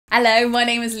Hello, my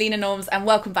name is Lena Norms and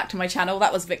welcome back to my channel.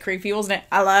 That was a bit creepy, wasn't it?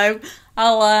 Hello.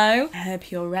 Hello. I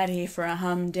hope you're ready for a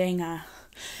humdinger.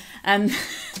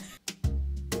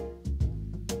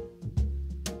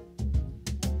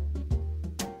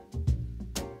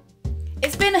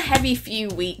 It's been a heavy few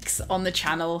weeks on the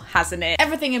channel, hasn't it?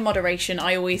 Everything in moderation,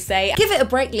 I always say. Give it a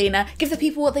break, Lena. Give the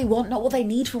people what they want, not what they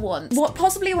need for once.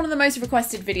 Possibly one of the most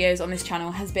requested videos on this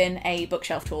channel has been a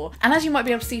bookshelf tour. And as you might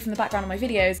be able to see from the background of my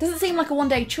videos, doesn't seem like a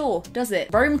one-day chore, does it?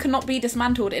 Rome cannot be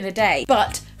dismantled in a day.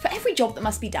 But for every job that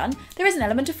must be done, there is an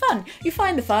element of fun. You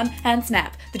find the fun and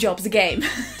snap, the job's a game.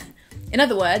 In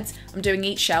other words, I'm doing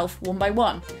each shelf one by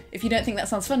one. If you don't think that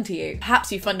sounds fun to you, perhaps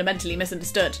you fundamentally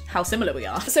misunderstood how similar we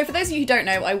are. So for those of you who don't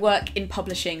know, I work in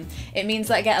publishing. It means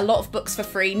that I get a lot of books for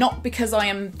free, not because I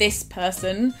am this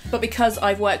person, but because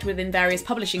I've worked within various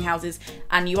publishing houses,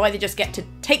 and you either just get to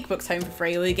take books home for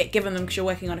free or you get given them because you're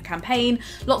working on a campaign,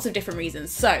 lots of different reasons.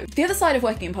 So the other side of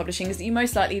working in publishing is that you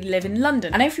most likely live in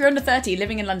London. And if you're under 30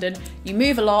 living in London, you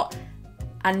move a lot,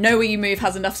 and nowhere you move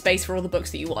has enough space for all the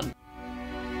books that you want.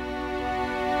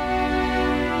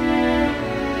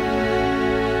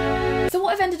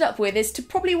 What I've ended up with is to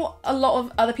probably what a lot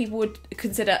of other people would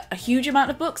consider a huge amount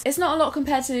of books. It's not a lot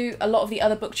compared to a lot of the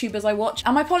other booktubers I watch,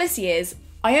 and my policy is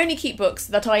I only keep books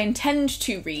that I intend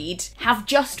to read, have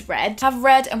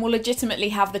read and will legitimately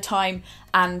have the time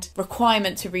and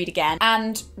requirement to read again,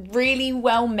 and really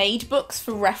well made books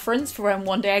for reference for when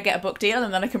one day I get a book deal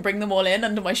and then I can bring them all in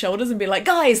under my shoulders and be like,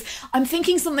 guys, I'm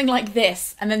thinking something like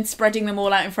this, and then spreading them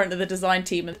all out in front of the design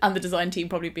team, and the design team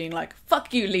probably being like,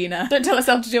 fuck you, Lena, don't tell us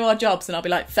how to do our jobs, and I'll be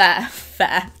like, fair.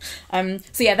 So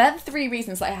yeah, they're the three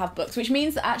reasons that I have books, which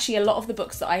means that actually a lot of the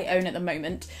books that I own at the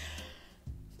moment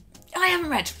I haven't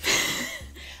read.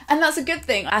 And that's a good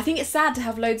thing. I think it's sad to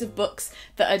have loads of books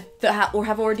that have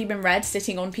already been read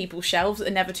sitting on people's shelves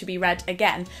and never to be read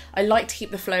again. I like to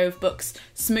keep the flow of books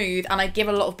smooth, and I give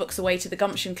a lot of books away to the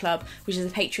Gumption Club, which is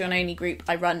a Patreon-only group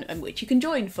I run and which you can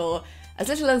join for as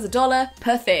little as $1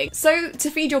 per thing. So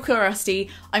to feed your curiosity,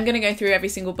 I'm going to go through every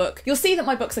single book. You'll see that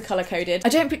my books are colour-coded.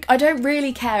 I don't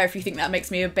really care if you think that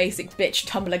makes me a basic bitch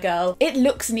Tumblr girl. It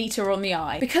looks neater on the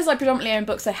eye. Because I predominantly own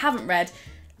books I haven't read,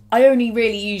 I only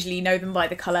really usually know them by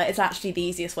the colour. It's actually the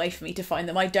easiest way for me to find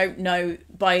them. I don't know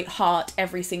by heart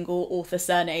every single author's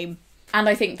surname. And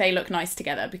I think they look nice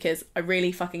together because I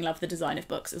really fucking love the design of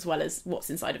books as well as what's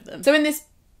inside of them. So in this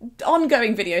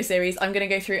ongoing video series, I'm going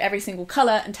to go through every single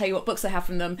colour and tell you what books I have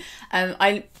from them.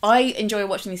 I enjoy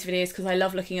watching these videos because I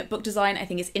love looking at book design. I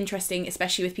think it's interesting,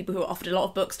 especially with people who are offered a lot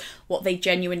of books, what they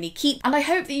genuinely keep. And I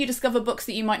hope that you discover books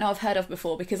that you might not have heard of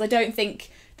before, because I don't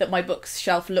think that my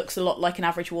bookshelf looks a lot like an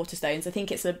average Waterstones. I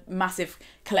think it's a massive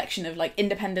collection of like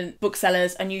independent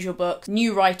booksellers, unusual books,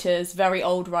 new writers, very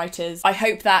old writers. I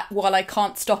hope that while I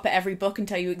can't stop at every book and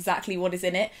tell you exactly what is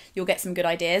in it, you'll get some good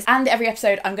ideas. And every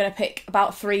episode I'm going to pick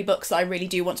about 3 books that I really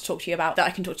do want to talk to you about, that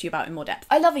I can talk to you about in more depth.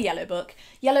 I love a yellow book.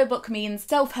 Yellow book means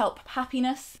self-help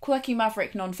happiness, quirky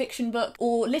maverick non-fiction book,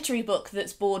 or literary book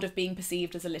that's bored of being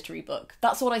perceived as a literary book.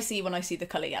 That's what I see when I see the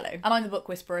colour yellow. And I'm the book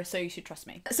whisperer, so you should trust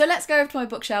me. So let's go over to my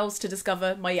bookshelves to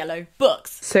discover my yellow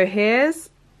books. So here's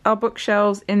our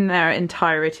bookshelves in their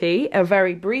entirety. A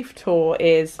very brief tour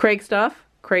is Craig's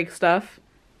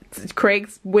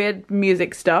weird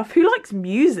music stuff. Who likes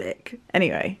music?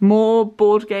 Anyway, more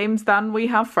board games than we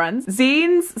have friends.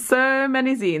 Zines, so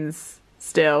many zines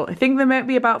still. I think there might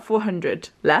be about 400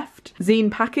 left.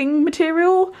 Zine packing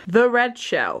material. The red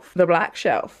shelf. The black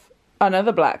shelf.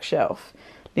 Another black shelf.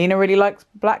 Lena really likes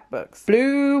black books.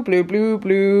 Blue, blue, blue,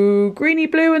 blue, greeny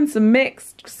blue, and some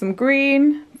mixed, some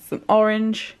green, some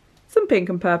orange, some pink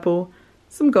and purple,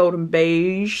 some golden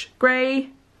beige, grey,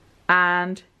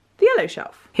 and the yellow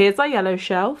shelf. Here's our yellow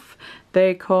shelf.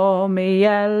 They call me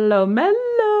Yellow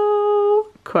Mellow,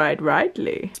 quite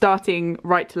rightly. Starting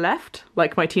right to left,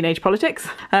 like my teenage politics.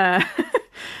 I've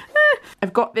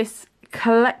got this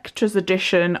collector's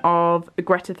edition of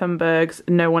Greta Thunberg's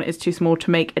No One Is Too Small to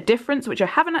Make a Difference, which I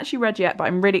haven't actually read yet, but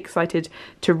I'm really excited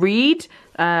to read.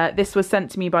 This was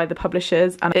sent to me by the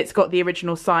publishers, and it's got the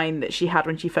original sign that she had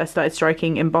when she first started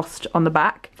striking embossed on the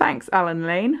back. Thanks, Alan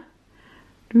Lane.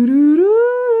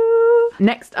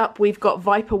 Next up, we've got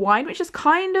Viper Wine, which is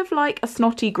kind of like a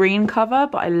snotty green cover,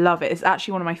 but I love it. It's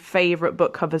actually one of my favourite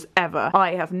book covers ever.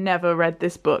 I have never read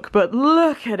this book, but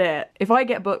look at it. If I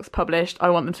get books published, I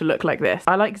want them to look like this.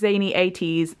 I like zany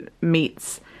 80s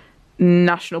meets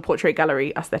National Portrait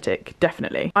Gallery aesthetic,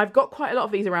 definitely. I've got quite a lot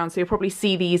of these around, so you'll probably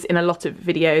see these in a lot of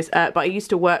videos, but I used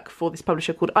to work for this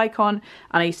publisher called Icon,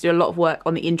 and I used to do a lot of work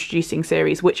on the Introducing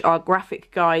series, which are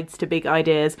graphic guides to big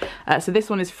ideas. So this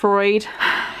one is Freud,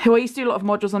 who I used to do a lot of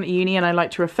modules on at uni, and I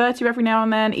like to refer to every now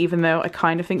and then, even though I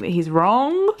kind of think that he's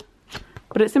wrong.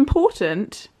 But it's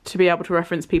important to be able to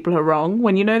reference people who are wrong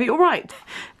when you know that you're right.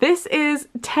 This is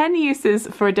 10 uses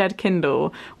for a dead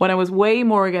Kindle, when I was way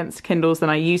more against Kindles than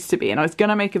I used to be, and I was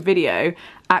gonna make a video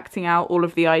acting out all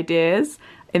of the ideas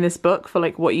in this book for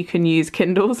like what you can use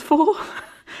Kindles for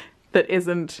that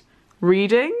isn't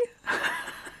reading.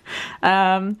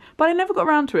 But I never got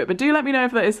around to it. But do let me know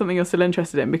if that is something you're still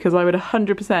interested in, because I would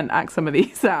 100% act some of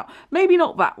these out. Maybe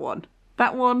not that one.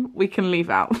 That one we can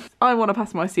leave out. I want to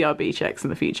pass my CRB checks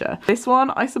in the future. This one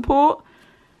I support.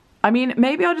 I mean,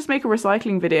 maybe I'll just make a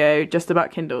recycling video just about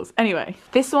Kindles. Anyway,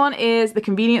 this one is The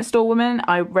Convenience Store Woman.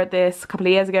 I read this a couple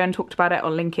of years ago and talked about it.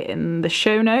 I'll link it in the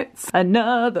show notes.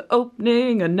 Another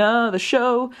opening, another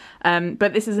show.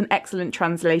 But this is an excellent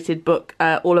translated book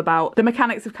all about the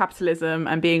mechanics of capitalism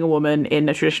and being a woman in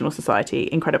a traditional society.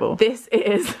 Incredible. This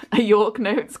is a York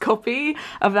Notes copy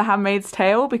of The Handmaid's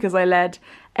Tale, because I led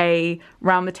a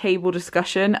round the table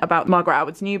discussion about Margaret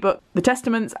Atwood's new book, The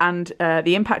Testaments, and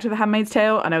the impact of The Handmaid's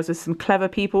Tale, and I was with some clever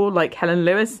people like Helen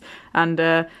Lewis and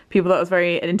people that I was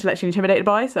very intellectually intimidated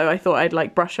by, so I thought I'd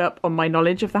like brush up on my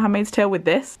knowledge of The Handmaid's Tale with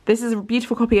this. This is a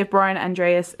beautiful copy of Brian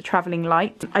Andreas' Travelling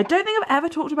Light. I don't think I've ever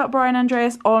talked about Brian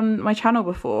Andreas on my channel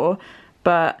before,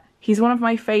 but he's one of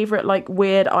my favourite like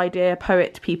weird idea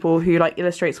poet people who like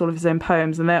illustrates all of his own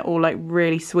poems, and they're all like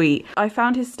really sweet. I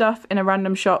found his stuff in a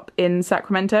random shop in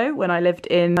Sacramento when I lived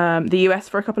in the US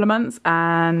for a couple of months,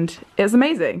 and it was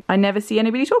amazing. I never see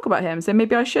anybody talk about him, so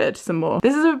maybe I should some more.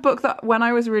 This is a book that when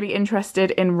I was really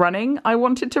interested in running I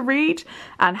wanted to read,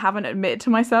 and haven't admitted to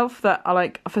myself that I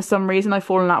like for some reason I've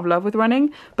fallen out of love with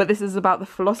running, but this is about the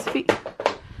philosophy.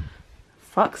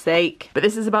 Fuck's sake. But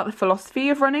this is about the philosophy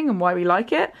of running and why we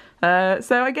like it.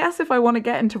 So I guess if I want to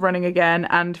get into running again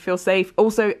and feel safe.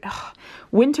 Also,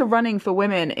 winter running for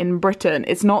women in Britain,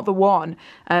 it's not the one.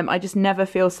 I just never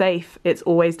feel safe. It's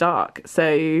always dark.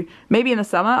 So maybe in the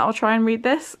summer I'll try and read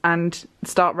this and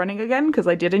start running again, because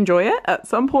I did enjoy it at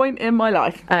some point in my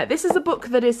life. This is a book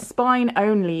that is spine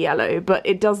only yellow, but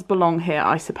it does belong here,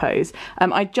 I suppose.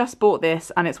 I just bought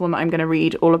this, and it's one that I'm going to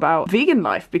read all about vegan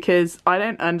life, because I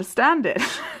don't understand it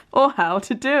or how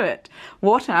to do it.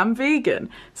 What am vegan?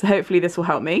 So hopefully this will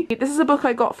help me. This is a book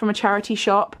I got from a charity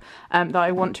shop that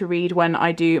I want to read when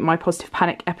I do my Positive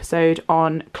Panic episode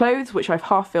on clothes, which I've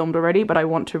half filmed already, but I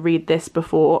want to read this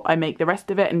before I make the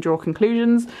rest of it and draw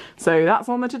conclusions. So that's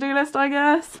on the to-do list, I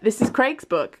guess. This is Craig's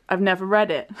book. I've never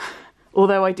read it,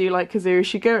 although I do like Kazuo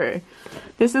Ishiguro.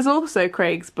 This is also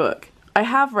Craig's book. I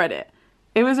have read it.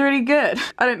 It was really good.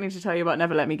 I don't need to tell you about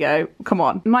Never Let Me Go. Come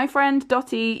on. My friend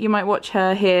Dottie, you might watch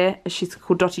her here. She's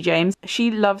called Dottie James.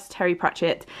 She loves Terry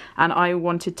Pratchett, and I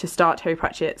wanted to start Terry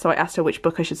Pratchett, so I asked her which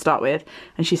book I should start with,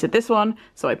 and she said this one,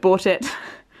 so I bought it.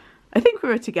 I think we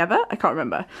were together. I can't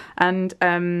remember. And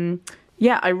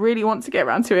yeah, I really want to get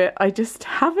around to it. I just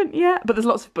haven't yet. But there's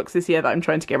lots of books this year that I'm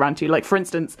trying to get around to. Like, for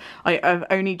instance, I've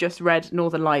only just read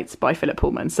Northern Lights by Philip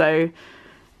Pullman, so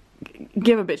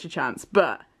give a bitch a chance.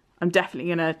 But I'm definitely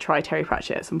gonna try Terry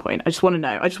Pratchett at some point. I just want to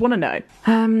know. I just want to know.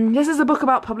 This is a book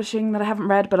about publishing that I haven't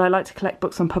read, but I like to collect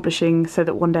books on publishing so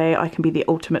that one day I can be the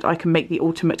ultimate. I can make the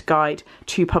ultimate guide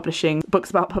to publishing,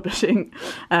 books about publishing.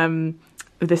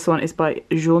 This one is by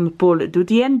Jean-Paul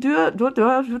Dudien,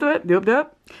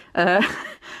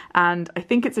 and I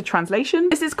think it's a translation.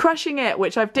 This is Crushing It,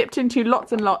 which I've dipped into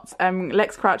lots and lots.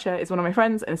 Lex Croucher is one of my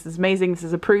friends, and this is amazing. This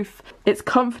is a proof. It's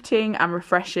comforting and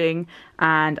refreshing,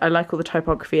 and I like all the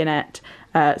typography in it.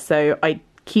 So I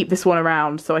keep this one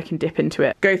around so I can dip into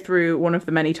it, go through one of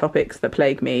the many topics that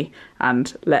plague me,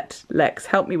 and let Lex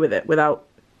help me with it without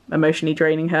emotionally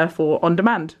draining her for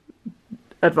on-demand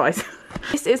advice.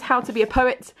 This is How to Be a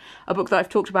Poet, a book that I've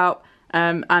talked about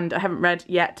and I haven't read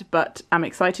yet, but I'm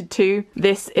excited to.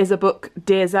 This is a book,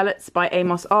 Dear Zealots, by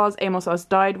Amos Oz. Amos Oz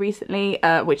died recently,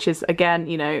 which is, again,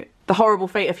 you know, the horrible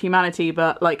fate of humanity,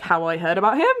 but like how I heard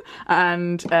about him.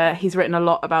 And he's written a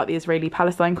lot about the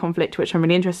Israeli-Palestine conflict, which I'm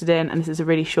really interested in, and this is a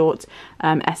really short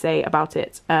essay about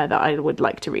it that I would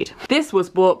like to read. This was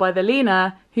bought by the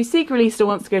Lena, who secretly still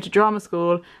wants to go to drama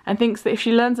school and thinks that if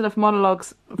she learns enough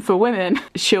monologues for women,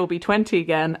 she'll be 20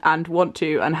 again and want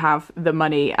to and have the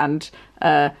money and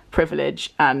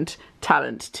privilege and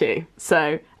talent too.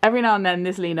 So every now and then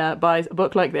this Lena buys a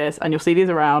book like this, and you'll see these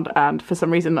around, and for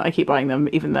some reason I keep buying them,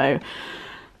 even though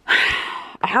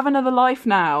I have another life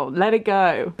now. Let it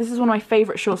go. This is one of my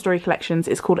favourite short story collections.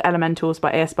 It's called Elementals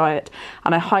by A.S. Byatt,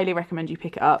 and I highly recommend you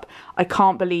pick it up. I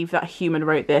can't believe that a human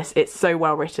wrote this. It's so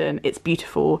well written. It's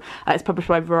beautiful. It's published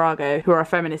by Virago, who are a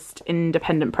feminist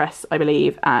independent press, I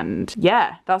believe. And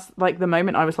yeah, that's like the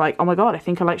moment I was like, oh my god, I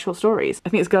think I like short stories. I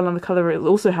think this girl on the cover is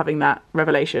also having that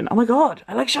revelation. Oh my god,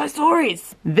 I like short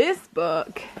stories. This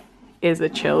book is a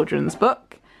children's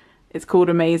book. It's called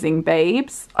Amazing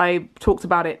Babes. I talked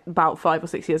about it about 5 or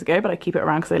 6 years ago, but I keep it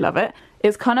around because I love it.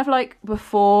 It's kind of like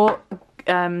before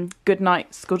Good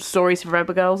Stories for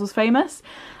Rebel Girls was famous.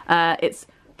 It's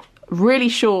really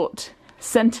short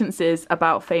sentences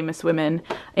about famous women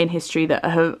in history that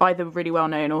are either really well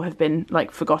known or have been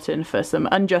like forgotten for some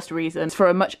unjust reasons for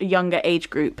a much younger age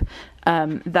group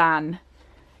than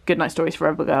Goodnight Stories for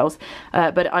Rebel Girls,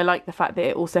 but I like the fact that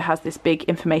it also has this big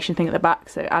information thing at the back,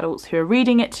 so adults who are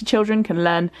reading it to children can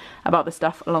learn about the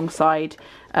stuff alongside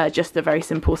just the very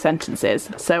simple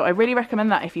sentences. So I really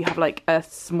recommend that if you have like a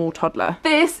small toddler.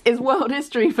 This is World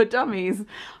History for Dummies.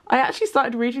 I actually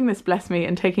started reading this, bless me,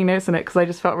 and taking notes on it because I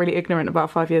just felt really ignorant about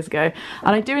 5 years ago,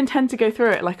 and I do intend to go through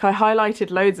it. Like, I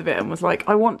highlighted loads of it and was like,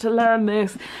 I want to learn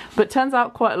this, but turns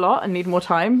out quite a lot and need more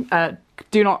time.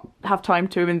 Do not have time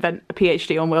to invent a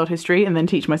PhD on world history and then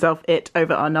teach myself it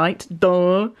over a night.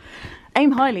 Duh.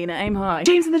 Aim high, Lena, aim high.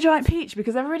 James and the Giant Peach,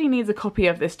 because everybody needs a copy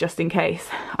of this just in case.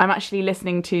 I'm actually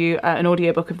listening to an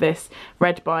audiobook of this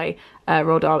read by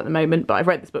Roald Dahl at the moment, but I've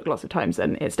read this book lots of times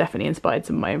and it's definitely inspired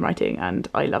some of my own writing and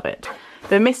I love it.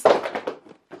 The Miss...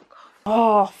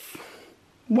 Oh,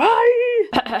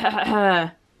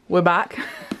 why? We're back.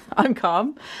 I'm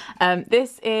calm.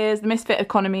 This is The Misfit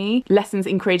Economy, Lessons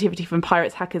in Creativity from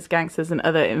Pirates, Hackers, Gangsters and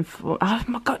Other Info... Oh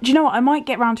my god, do you know what? I might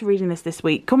get round to reading this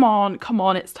week. Come on,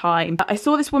 it's time. I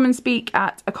saw this woman speak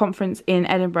at a conference in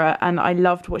Edinburgh and I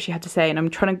loved what she had to say, and I'm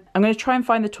going to try and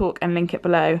find the talk and link it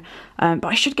below. But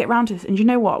I should get round to this. And you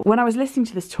know what? When I was listening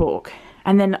to this talk,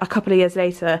 and then a couple of years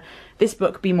later, this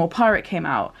book, Be More Pirate, came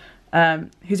out.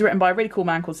 Who's written by a really cool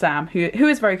man called Sam, who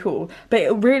is very cool, but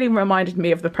it really reminded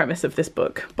me of the premise of this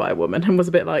book by a woman, and I was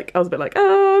a bit like,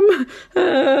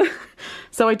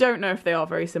 so I don't know if they are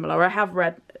very similar. I have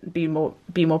read Be More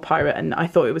Pirate and I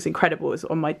thought it was incredible. It was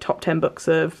on my top 10 books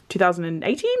of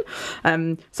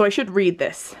 2018, so I should read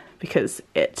this because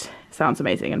it sounds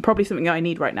amazing and probably something I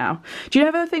need right now. Do you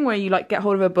ever have a thing where you like get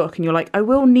hold of a book and you're like, I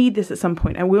will need this at some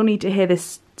point, I will need to hear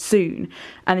this soon,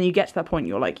 and then you get to that point and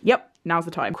you're like, yep, now's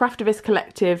the time. Craftivist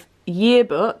Collective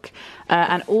yearbook,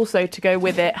 and also to go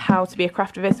with it, How to Be a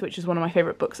Craftivist, which is one of my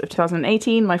favourite books of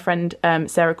 2018. My friend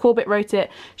Sarah Corbett wrote it.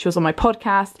 She was on my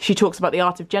podcast. She talks about the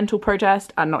art of gentle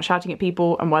protest and not shouting at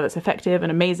people and why that's effective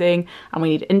and amazing, and we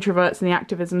need introverts in the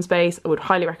activism space. I would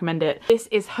highly recommend it. This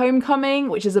is Homecoming,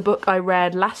 which is a book I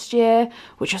read last year,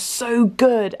 which is so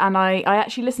good, and I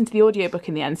actually listened to the audiobook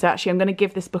in the end, so actually I'm going to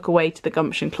give this book away to the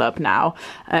Gumption Club now.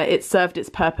 It served its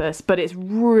purpose, but it's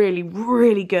really,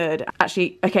 really good.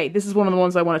 Actually, okay, this is one of the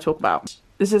ones I want to talk about.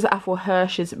 This is Athol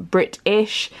Hirsch's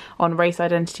British on race,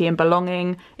 identity and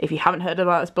belonging. If you haven't heard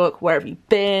about this book, where have you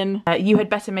been? You Had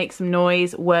Better Make Some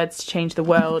Noise, Words to Change the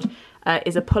World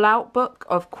is a pull-out book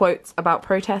of quotes about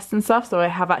protests and stuff, so I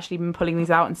have actually been pulling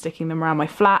these out and sticking them around my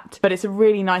flat. But it's a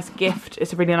really nice gift.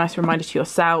 It's a really nice reminder to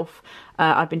yourself.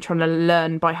 I've been trying to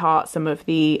learn by heart some of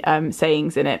the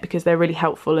sayings in it because they're really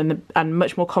helpful and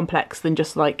much more complex than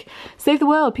just like, save the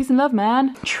world, peace and love,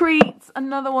 man. Treats,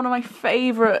 another one of my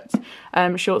favourite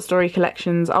short story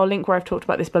collections. I'll link where I've talked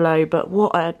about this below, but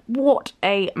what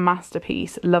a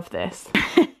masterpiece. Love this.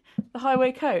 The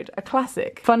Highway Code, a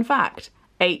classic. Fun fact,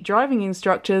 8 driving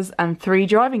instructors and 3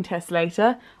 driving tests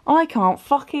later, I can't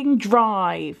fucking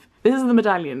drive. This is the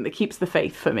medallion that keeps the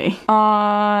faith for me.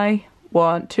 I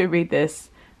want to read this,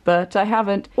 but I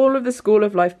haven't. All of the School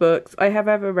of Life books I have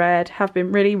ever read have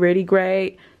been really, really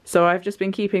great, so I've just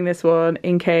been keeping this one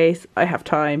in case I have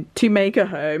time to make a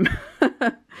home.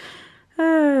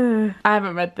 I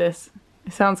haven't read this.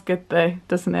 It sounds good though,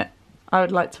 doesn't it? I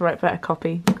would like to write better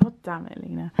copy. God damn it,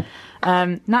 Lena.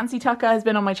 Nancy Tucker has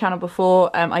been on my channel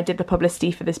before. I did the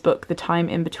publicity for this book, The Time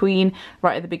in Between,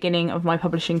 right at the beginning of my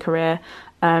publishing career.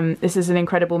 This is an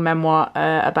incredible memoir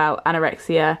about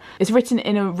anorexia. It's written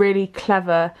in a really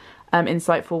clever,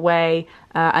 insightful way,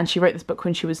 and she wrote this book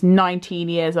when she was 19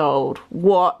 years old.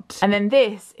 What? And then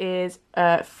this is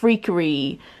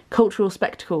Freakery, Cultural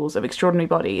Spectacles of Extraordinary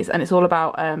Bodies, and it's all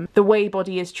about the way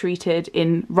body is treated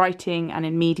in writing and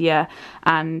in media,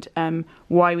 and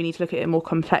why we need to look at it more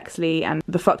complexly, and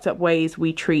the fucked up ways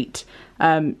we treat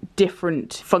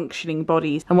different functioning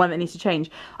bodies and one that needs to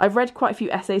change. I've read quite a few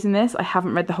essays in this. I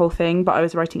haven't read the whole thing, but I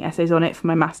was writing essays on it for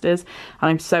my masters, and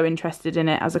I'm so interested in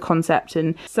it as a concept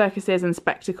and circuses and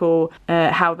spectacle,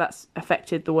 how that's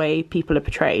affected the way people are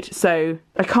portrayed. So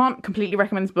I can't completely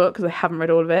recommend this book because I haven't read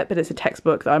all of it, but it's a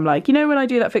textbook that I'm like, you know, when I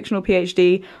do that fictional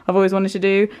PhD I've always wanted to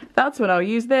do, that's when I'll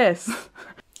use this.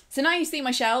 So now you see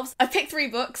my shelves. I've picked 3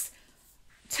 books.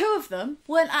 2 of them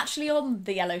weren't actually on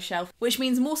the yellow shelf, which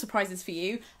means more surprises for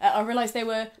you. I realised they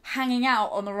were hanging out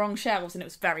on the wrong shelves and it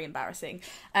was very embarrassing.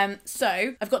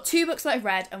 So I've got 2 books that I've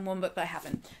read and 1 book that I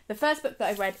haven't. The first book that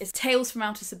I've read is Tales from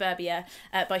Outer Suburbia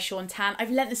by Shaun Tan.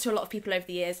 I've lent this to a lot of people over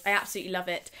the years. I absolutely love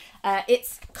it.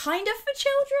 It's kind of for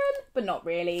children, but not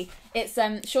really. It's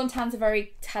Shaun Tan's a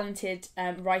very talented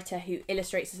writer who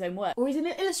illustrates his own work. Or he's an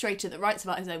illustrator that writes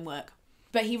about his own work.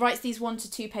 But he writes these 1 to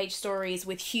 2 page stories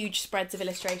with huge spreads of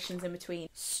illustrations in between.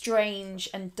 Strange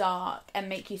and dark and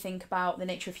make you think about the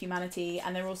nature of humanity.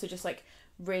 And they're also just like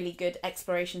really good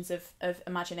explorations of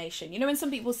imagination. You know when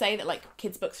some people say that like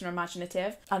kids' books are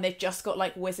imaginative and they've just got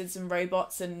like wizards and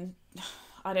robots and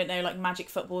I don't know, like magic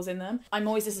footballs in them? I'm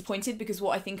always disappointed because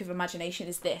what I think of imagination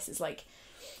is this. It's like,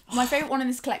 my favourite one in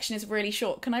this collection is really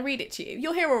short. Can I read it to you?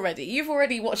 You're here already. You've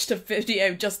already watched a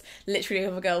video just literally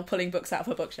of a girl pulling books out of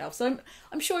her bookshelf. So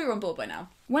I'm sure you're on board by now.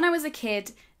 When I was a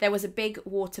kid, there was a big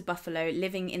water buffalo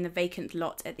living in the vacant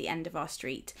lot at the end of our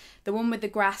street. The one with the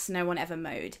grass no one ever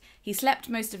mowed. He slept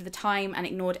most of the time and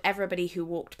ignored everybody who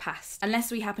walked past,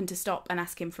 unless we happened to stop and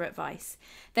ask him for advice.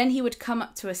 Then he would come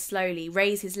up to us slowly,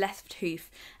 raise his left hoof,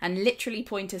 and literally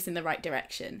point us in the right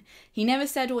direction. He never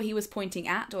said what he was pointing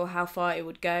at or how far it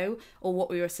would go or what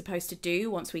we were supposed to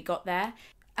do once we got there.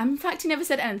 And in fact, he never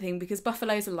said anything because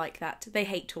buffaloes are like that. They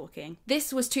hate talking.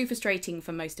 This was too frustrating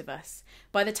for most of us.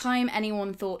 By the time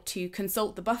anyone thought to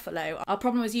consult the buffalo, our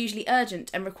problem was usually urgent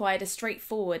and required a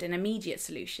straightforward and immediate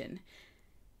solution.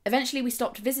 Eventually we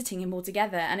stopped visiting him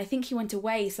altogether, and I think he went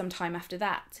away sometime after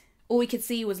that. All we could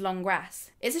see was long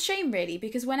grass. It's a shame really,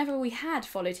 because whenever we had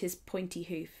followed his pointy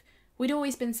hoof, we'd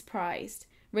always been surprised,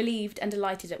 relieved and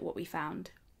delighted at what we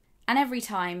found. And every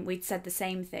time we'd said the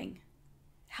same thing.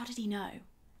 How did he know?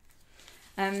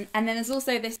 And then there's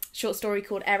also this short story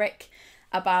called Eric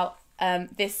about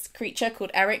this creature called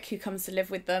Eric who comes to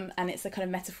live with them, and it's a kind of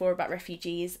metaphor about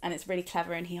refugees, and it's really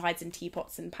clever, and he hides in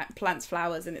teapots and plants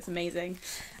flowers, and it's amazing.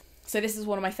 So this is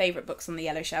one of my favourite books on the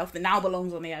yellow shelf that now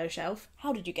belongs on the yellow shelf.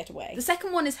 How did you get away? The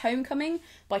second one is Homecoming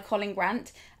by Colin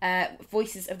Grant,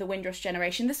 Voices of the Windrush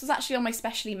Generation. This was actually on my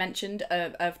specially mentioned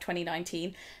of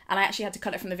 2019, and I actually had to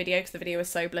cut it from the video because the video was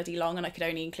so bloody long and I could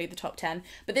only include the top 10.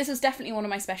 But this was definitely one of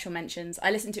my special mentions.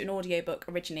 I listened to an audiobook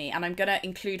originally, and I'm going to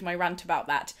include my rant about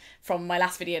that from my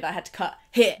last video that I had to cut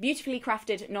here. Beautifully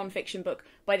crafted non-fiction book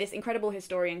by this incredible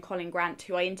historian Colin Grant,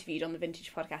 who I interviewed on the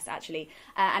Vintage podcast actually,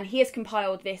 and he has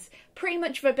compiled this pretty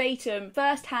much verbatim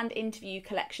first-hand interview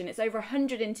collection. It's over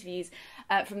 100 interviews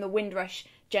from the Windrush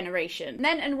generation.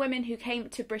 Men and women who came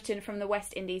to Britain from the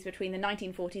West Indies between the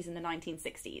 1940s and the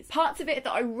 1960s. Parts of it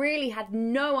that I really had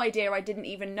no idea, I didn't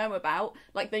even know about,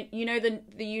 like you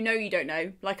don't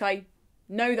know, like I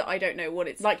know that I don't know what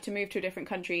it's like to move to a different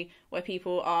country where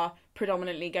people are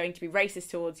predominantly going to be racist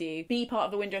towards you, be part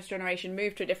of the Windrush generation,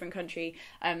 move to a different country,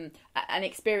 and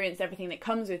experience everything that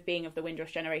comes with being of the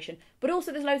Windrush generation. But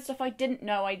also there's loads of stuff I didn't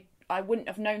know, I wouldn't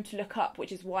have known to look up,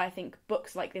 which is why I think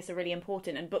books like this are really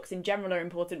important, and books in general are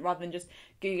important rather than just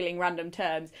Googling random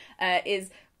terms, is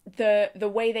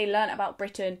the way they learnt about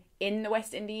Britain in the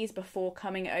West Indies before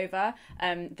coming over,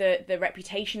 the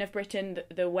reputation of Britain,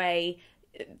 the way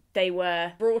they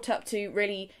were brought up to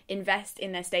really invest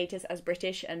in their status as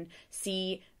British and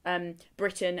see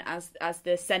Britain as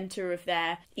the centre of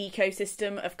their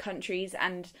ecosystem of countries,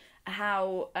 and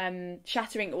how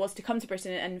shattering it was to come to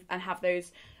Britain and have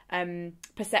those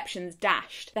perceptions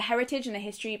dashed. The heritage and the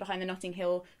history behind the Notting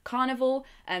Hill Carnival,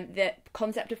 the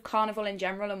concept of carnival in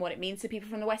general and what it means to people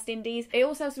from the West Indies. It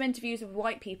also has some interviews with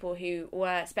white people who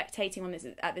were spectating on this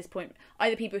at this point,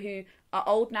 either people who are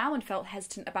old now and felt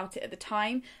hesitant about it at the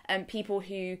time, people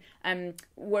who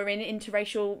were in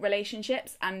interracial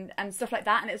relationships and stuff like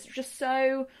that. And it's just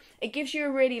so, it gives you a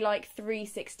really like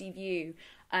 360 view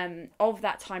of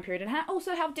that time period, and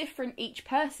also how different each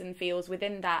person feels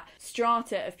within that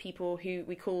strata of people who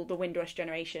we call the Windrush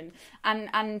generation,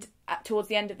 and towards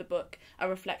the end of the book a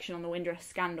reflection on the Windrush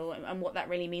scandal and what that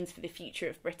really means for the future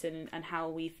of Britain and how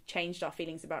we've changed our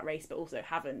feelings about race but also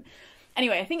haven't.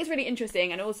 Anyway, I think it's really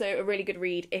interesting and also a really good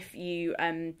read if you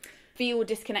feel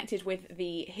disconnected with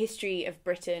the history of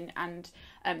Britain and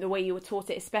the way you were taught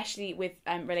it, especially with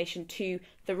relation to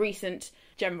the recent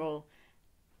general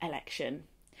election.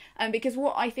 Because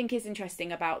what I think is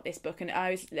interesting about this book, and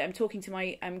I'm talking to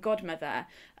my godmother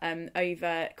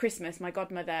over Christmas. My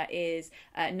godmother is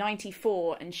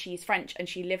 94 and she's French, and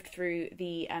she lived through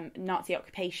the Nazi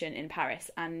occupation in Paris,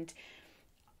 and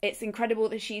it's incredible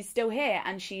that she's still here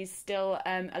and she's still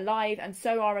alive, and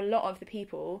so are a lot of the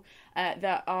people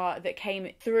that came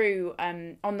through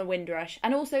on the Windrush,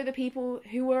 and also the people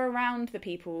who were around the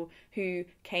people who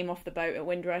came off the boat at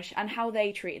Windrush and how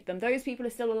they treated them. Those people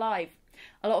are still alive.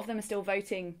 A lot of them are still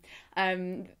voting.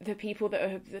 The people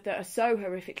that are so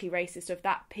horrifically racist of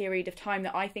that period of time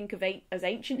that I think of as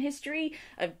ancient history,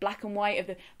 of black and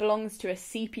white, belongs to a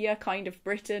sepia kind of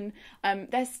Britain.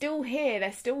 They're still here.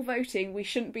 They're still voting. We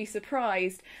shouldn't be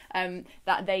surprised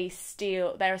that they're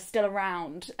still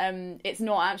around. It's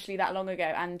not actually that long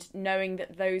ago, and knowing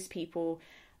that those people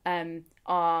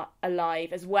are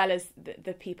alive, as well as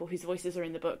the people whose voices are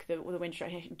in the book, the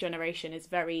Windrush generation, is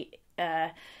very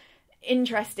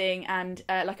interesting and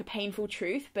like a painful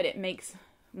truth, but it makes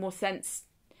more sense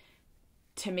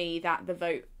to me that the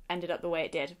vote ended up the way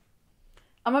it did.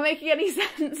 Am I making any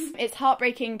sense? It's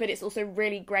heartbreaking, but it's also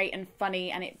really great and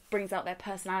funny, and it brings out their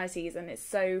personalities, and it's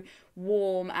so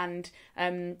warm, and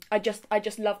I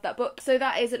just love that book. So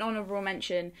that is an honourable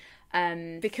mention,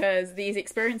 because these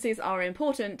experiences are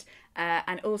important,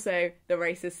 and also the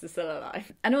racists are still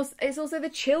alive. And also, it's also the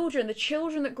children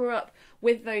that grew up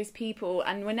with those people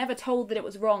and were never told that it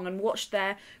was wrong, and watched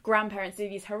their grandparents do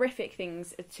these horrific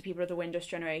things to people of the Windrush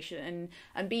generation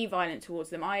and be violent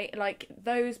towards them.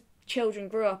 Those children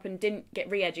grew up and didn't get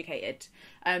re-educated,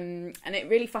 and it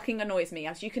really fucking annoys me,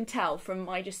 as you can tell from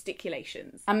my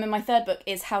gesticulations. And then my third book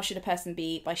is How Should a Person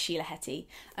Be by Sheila Heti.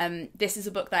 This is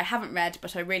a book that I haven't read,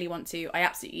 but I really want to. I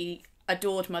absolutely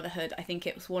adored Motherhood. I think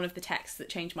it was one of the texts that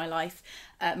changed my life.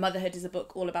 Motherhood is a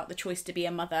book all about the choice to be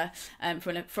a mother,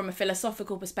 from a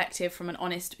philosophical perspective, from an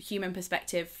honest human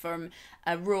perspective, from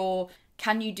a raw,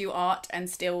 can you do art and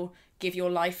still give your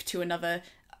life to another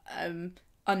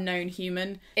unknown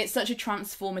human. It's such a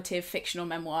transformative fictional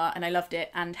memoir, and I loved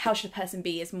it. And How Should a Person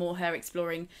Be is more her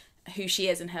exploring who she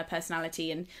is and her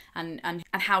personality, and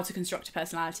how to construct a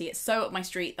personality. It's so up my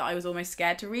street that I was almost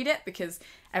scared to read it, because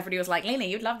everybody was like,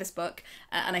 Lainey, you'd love this book,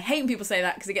 and I hate when people say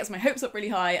that because it gets my hopes up really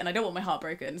high and I don't want my heart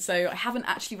broken. So I haven't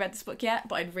actually read this book yet,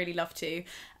 but I'd really love to.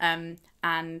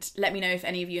 And let me know if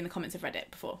any of you in the comments have read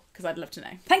it before, because I'd love to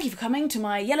know. Thank you for coming to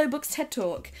my Yellow Books TED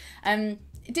Talk.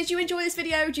 Did you enjoy this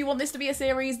video? Do you want this to be a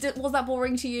series? Was that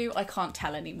boring to you? I can't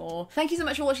tell anymore. Thank you so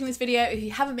much for watching this video. If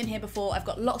you haven't been here before, I've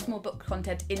got lots more book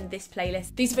content in this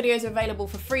playlist. These videos are available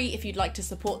for free if you'd like to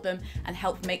support them and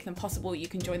help make them possible. You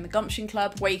can join the Gumption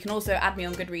Club, where you can also add me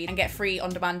on Goodreads and get free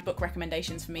on-demand book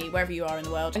recommendations for me wherever you are in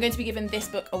the world. I'm going to be giving this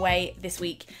book away this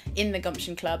week in the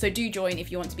Gumption Club, so do join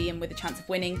if you want to be in with a chance of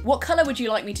winning. What colour would you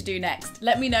like me to do next?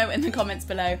 Let me know in the comments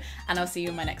below, and I'll see you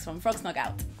in my next one. Frog Snog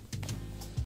out.